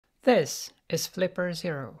This is Flipper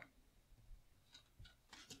 0.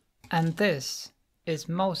 And this is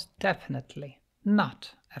most definitely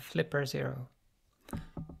not a Flipper 0.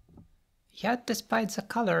 Yet despite the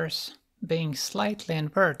colors being slightly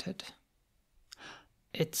inverted,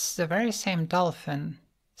 it's the very same dolphin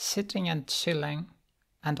sitting and chilling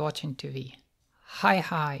and watching TV.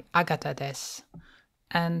 Hi, Agata desu.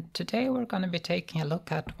 And today we're going to be taking a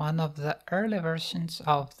look at one of the early versions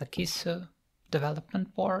of the Kiisu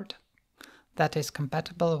development board that is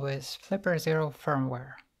compatible with Flipper 0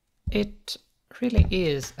 firmware. It really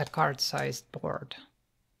is a card-sized board,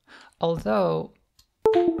 although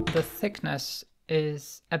the thickness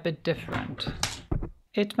is a bit different.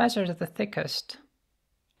 It measures the thickest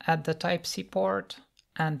at the Type-C port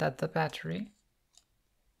and at the battery.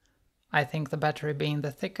 I think the battery being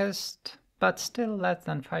the thickest, but still less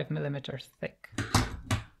than 5mm thick,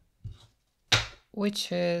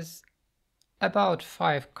 which is about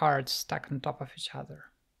 5 cards stacked on top of each other.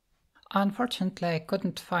 Unfortunately, I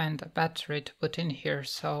couldn't find a battery to put in here,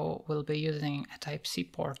 so we'll be using a Type-C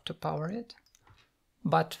port to power it.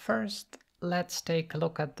 But first, let's take a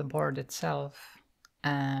look at the board itself,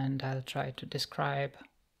 and I'll try to describe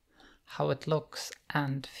how it looks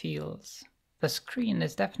and feels. The screen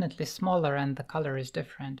is definitely smaller and the color is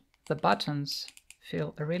different. The buttons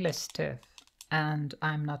feel really stiff, and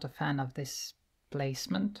I'm not a fan of this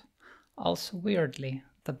placement. Also, weirdly,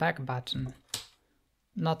 the back button,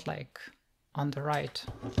 not like on the right,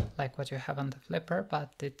 like what you have on the Flipper,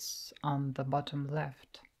 but it's on the bottom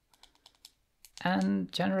left.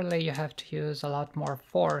 And generally you have to use a lot more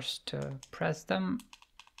force to press them.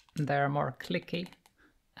 They're more clicky,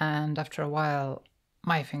 and after a while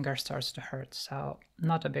my finger starts to hurt, so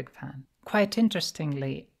not a big fan. Quite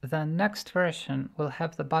interestingly, the next version will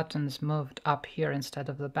have the buttons moved up here instead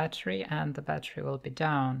of the battery, and the battery will be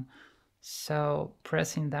down. So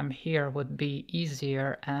pressing them here would be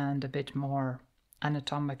easier and a bit more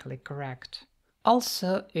anatomically correct.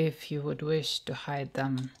 Also, if you would wish to hide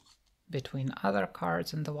them between other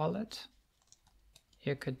cards in the wallet,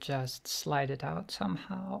 you could just slide it out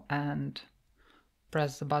somehow and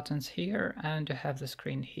press the buttons here, and you have the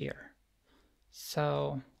screen here.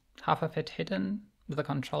 So half of it hidden, the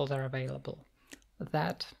controls are available.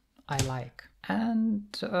 That I like. And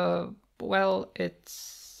well,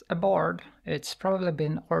 it's a board. It's probably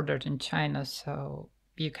been ordered in China, so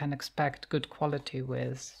you can expect good quality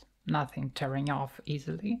with nothing tearing off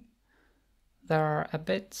easily. There are a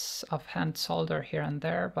bits of hand solder here and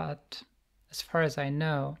there, but as far as I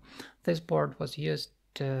know, this board was used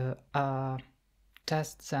to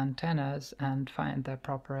test the antennas and find the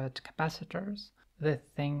appropriate capacitors. This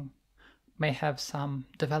thing may have some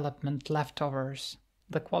development leftovers.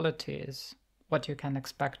 The quality is what you can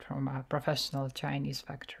expect from a professional Chinese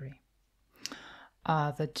factory.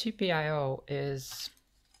 The GPIO is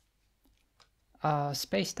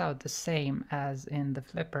spaced out the same as in the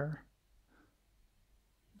Flipper.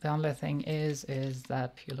 The only thing is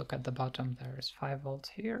that if you look at the bottom, there is 5 volts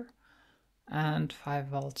here and 5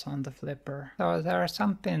 volts on the Flipper. So there are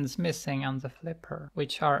some pins missing on the Flipper,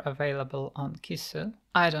 which are available on Kiisu.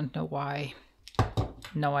 I don't know why,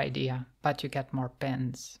 no idea, but you get more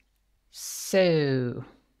pins. So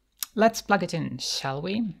let's plug it in, shall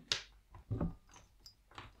we?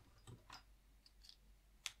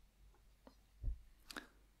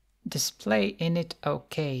 Display in it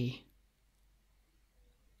okay.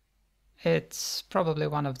 It's probably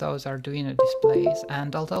one of those Arduino displays,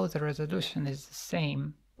 and although the resolution is the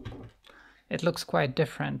same, it looks quite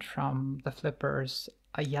different from the Flipper's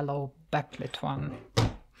a yellow backlit one.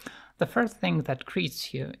 The first thing that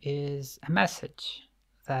greets you is a message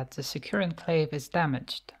that the secure enclave is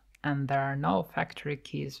damaged and there are no factory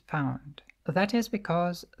keys found. That is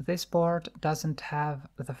because this board doesn't have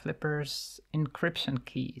the Flipper's encryption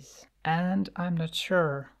keys, and I'm not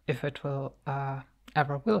sure if it will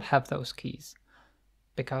ever will have those keys,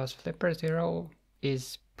 because Flipper 0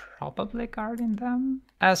 is probably guarding them.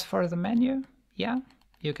 As for the menu, yeah,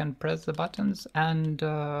 you can press the buttons, and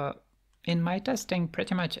in my testing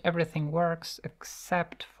pretty much everything works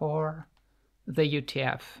except for the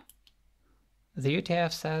UTF. The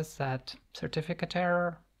UTF says that certificate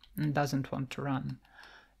error and doesn't want to run.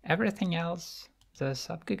 Everything else, the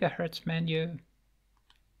sub-gigahertz menu,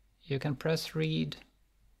 you can press read.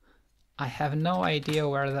 I have no idea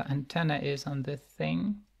where the antenna is on this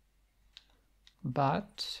thing,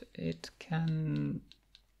 but it can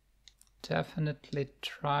definitely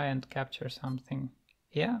try and capture something.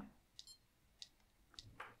 Yeah,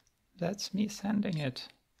 that's me sending it,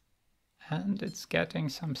 and it's getting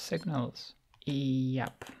some signals.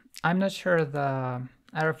 Yep, I'm not sure the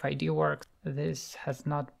RFID works. This has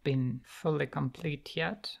not been fully complete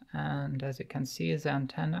yet, and as you can see the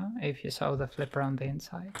antenna, if you saw the flipper on the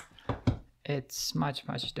inside, it's much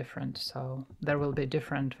different, so there will be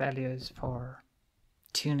different values for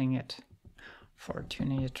tuning it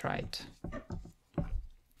right.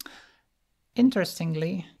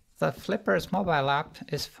 Interestingly, the flipper's mobile app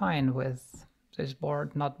is fine with this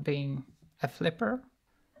board not being a flipper.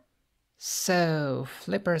 So,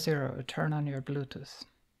 Flipper 0, turn on your Bluetooth.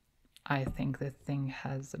 I think the thing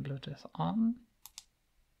has the Bluetooth on.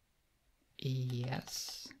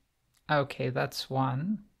 Yes. Okay, that's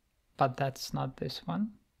one, but that's not this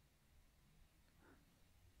one.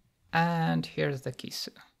 And here's the Kiisu.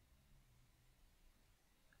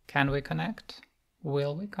 Can we connect?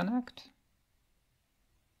 Will we connect?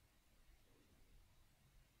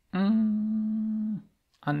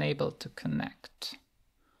 Unable to connect.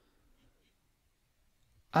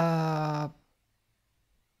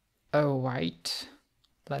 Oh, wait.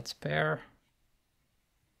 Let's pair.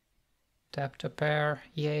 Tap to pair.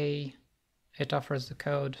 Yay. It offers the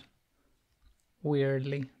code.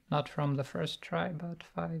 Weirdly. Not from the first try, but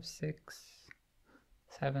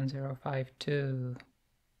 567052.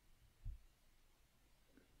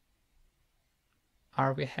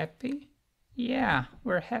 Are we happy? Yeah,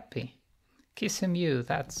 we're happy. Kiisu,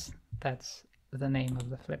 that's the name of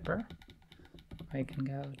the flipper. I can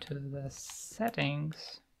go to the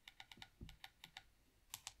settings.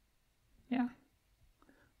 Yeah.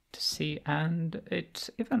 To see, and it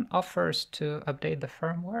even offers to update the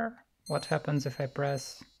firmware. What happens if I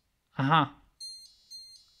press? Aha.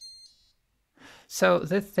 So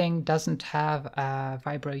this thing doesn't have a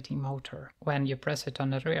vibrating motor. When you press it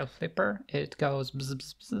on a real flipper, it goes bzz,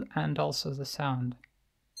 bzz, bzz, and also the sound.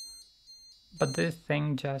 But this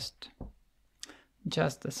thing just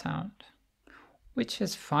the sound, which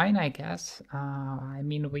is fine, I guess. I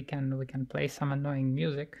mean, we can play some annoying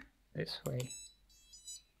music this way.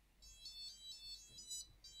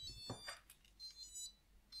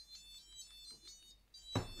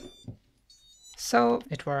 So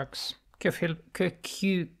it works.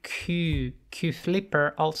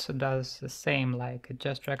 Flipper also does the same, like it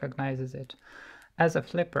just recognizes it as a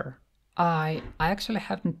flipper. I actually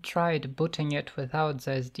haven't tried booting it without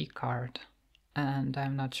the SD card, and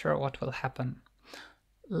I'm not sure what will happen.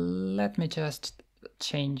 Let me just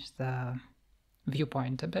change the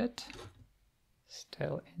viewpoint a bit.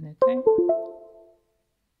 Still anything.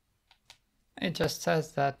 It just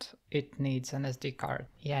says that it needs an SD card.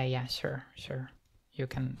 Yeah, sure. You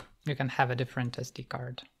can have a different SD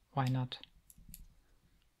card. Why not?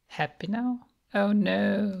 Happy now? Oh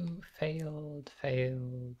no, failed.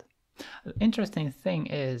 The interesting thing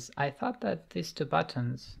is, I thought that these two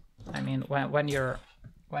buttons, I mean, when you're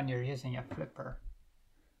using a flipper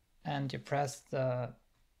and you press the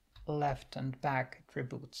left and back, it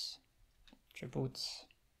reboots. It reboots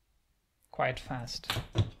quite fast.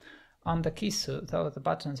 On the Kiisu, though the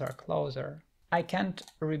buttons are closer, I can't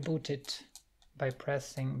reboot it by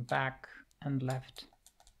pressing back and left.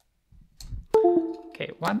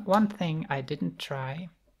 Okay, one thing I didn't try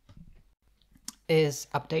is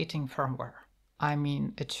updating firmware. I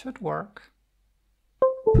mean, it should work.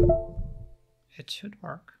 It should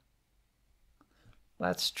work.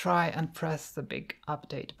 Let's try and press the big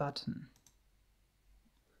update button.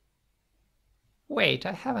 Wait,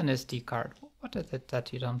 I have an SD card. What is it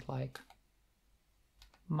that you don't like?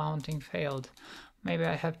 Mounting failed. Maybe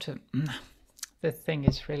I have to... This thing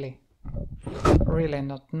is really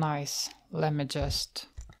not nice. Let me just...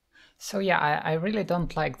 So yeah, I really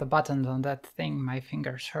don't like the buttons on that thing. My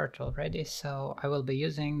fingers hurt already, so I will be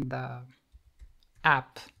using the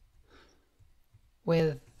app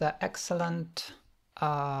with the excellent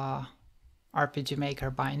RPG Maker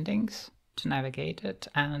bindings to navigate it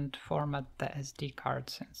and format the SD card,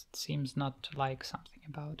 since it seems not to like something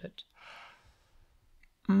about it.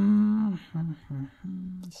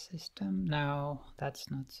 System? No, that's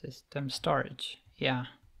not system. Storage, yeah.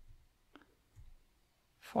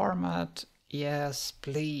 Format, yes,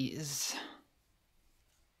 please.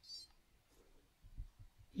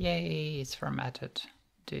 Yay, it's formatted.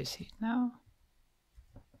 Do you see it now?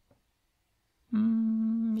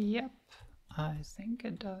 Yep, I think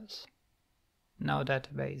it does. No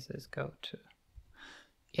databases go to.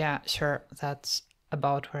 Yeah, sure, that's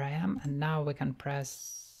about where I am. And now we can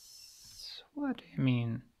press... What do you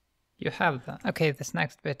mean? You have that. Okay, this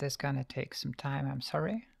next bit is gonna take some time, I'm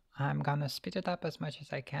sorry. I'm gonna speed it up as much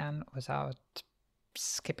as I can without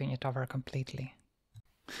skipping it over completely.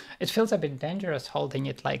 It feels a bit dangerous holding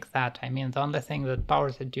it like that. I mean, the only thing that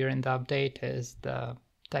powers it during the update is the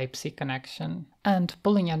Type-C connection, and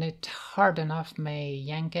pulling on it hard enough may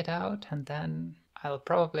yank it out, and then I'll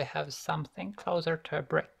probably have something closer to a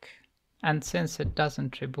brick. And since it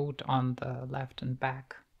doesn't reboot on the left and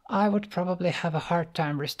back, I would probably have a hard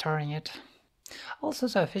time restoring it. Also,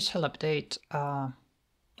 the official update,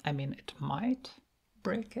 I mean, it might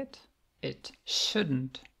break it. It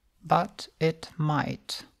shouldn't, but it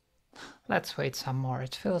might. Let's wait some more.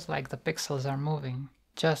 It feels like the pixels are moving,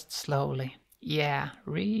 just slowly. Yeah,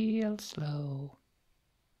 real slow.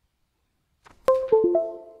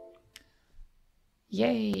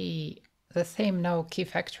 Yay! The same no key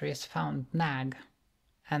factory has found nag,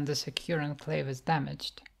 and the secure enclave is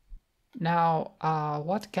damaged. Now,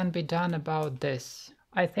 what can be done about this?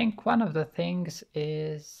 I think one of the things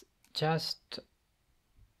is just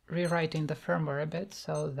rewriting the firmware a bit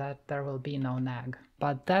so that there will be no nag.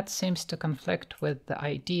 But that seems to conflict with the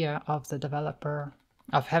idea of the developer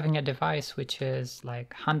of having a device which is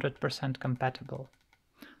like 100% compatible.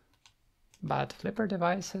 But Flipper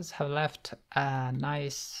devices have left a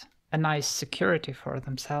nice security for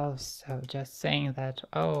themselves. So just saying that,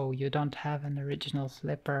 oh, you don't have an original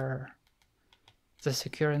Flipper, the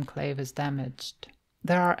secure enclave is damaged.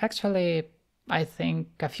 There are actually, I think,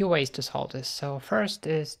 a few ways to solve this. So first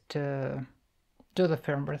is to do the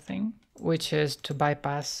firmware thing, which is to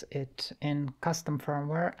bypass it in custom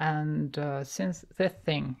firmware. And since this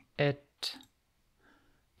thing, it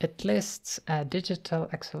lists a digital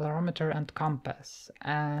accelerometer and compass,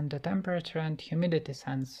 and a temperature and humidity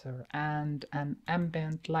sensor, and an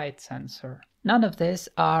ambient light sensor. None of these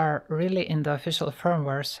are really in the official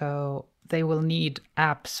firmware, so they will need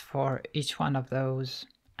apps for each one of those.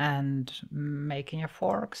 And making a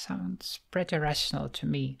fork sounds pretty rational to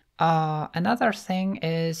me. Another thing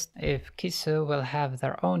is if Kiisu will have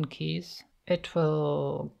their own keys, it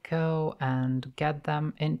will go and get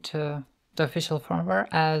them into the official firmware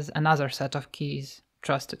as another set of keys,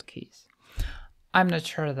 trusted keys. I'm not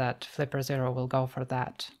sure that Flipper Zero will go for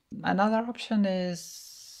that. Another option is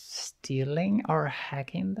stealing or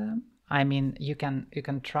hacking them. I mean, you can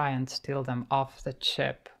try and steal them off the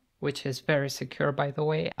chip, which is very secure, by the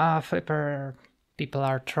way. Flipper people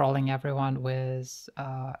are trolling everyone with,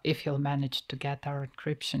 if you'll manage to get our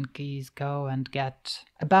encryption keys, go and get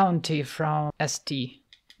a bounty from ST,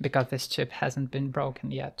 because this chip hasn't been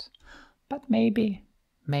broken yet. But maybe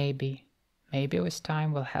with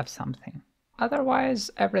time we'll have something.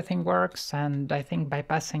 Otherwise, everything works, and I think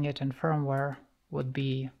bypassing it in firmware would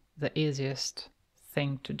be the easiest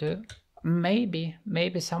thing to do. Maybe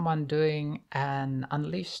someone doing an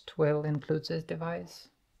Unleashed will include this device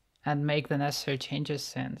and make the necessary changes,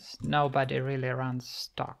 since nobody really runs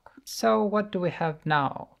stock. So what do we have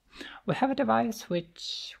now? We have a device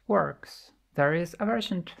which works. There is a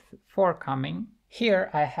version 4 coming.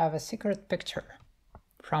 Here I have a secret picture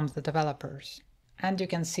from the developers, and you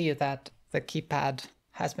can see that the keypad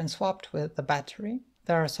has been swapped with the battery.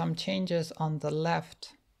 There are some changes on the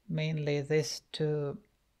left, mainly these two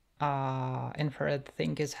infrared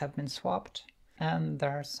thingies have been swapped, and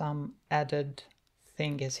there are some added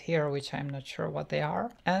thingies here which I'm not sure what they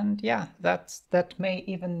are. And yeah, that may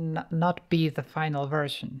even not be the final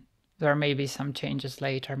version. There may be some changes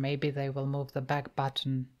later. Maybe they will move the back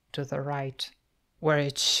button to the right, where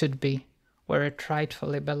it should be, where it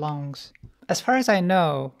rightfully belongs. As far as I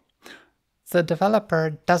know, the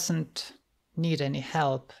developer doesn't need any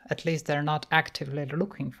help. At least they're not actively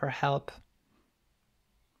looking for help.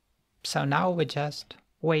 So now we just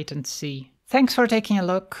wait and see. Thanks for taking a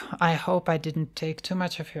look. I hope I didn't take too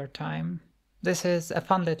much of your time. This is a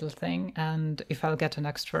fun little thing, and if I'll get a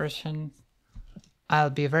next version, I'll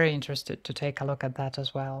be very interested to take a look at that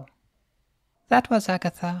as well. That was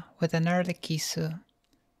Agatha with an early Kiisu.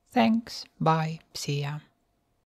 Thanks, bye, see ya.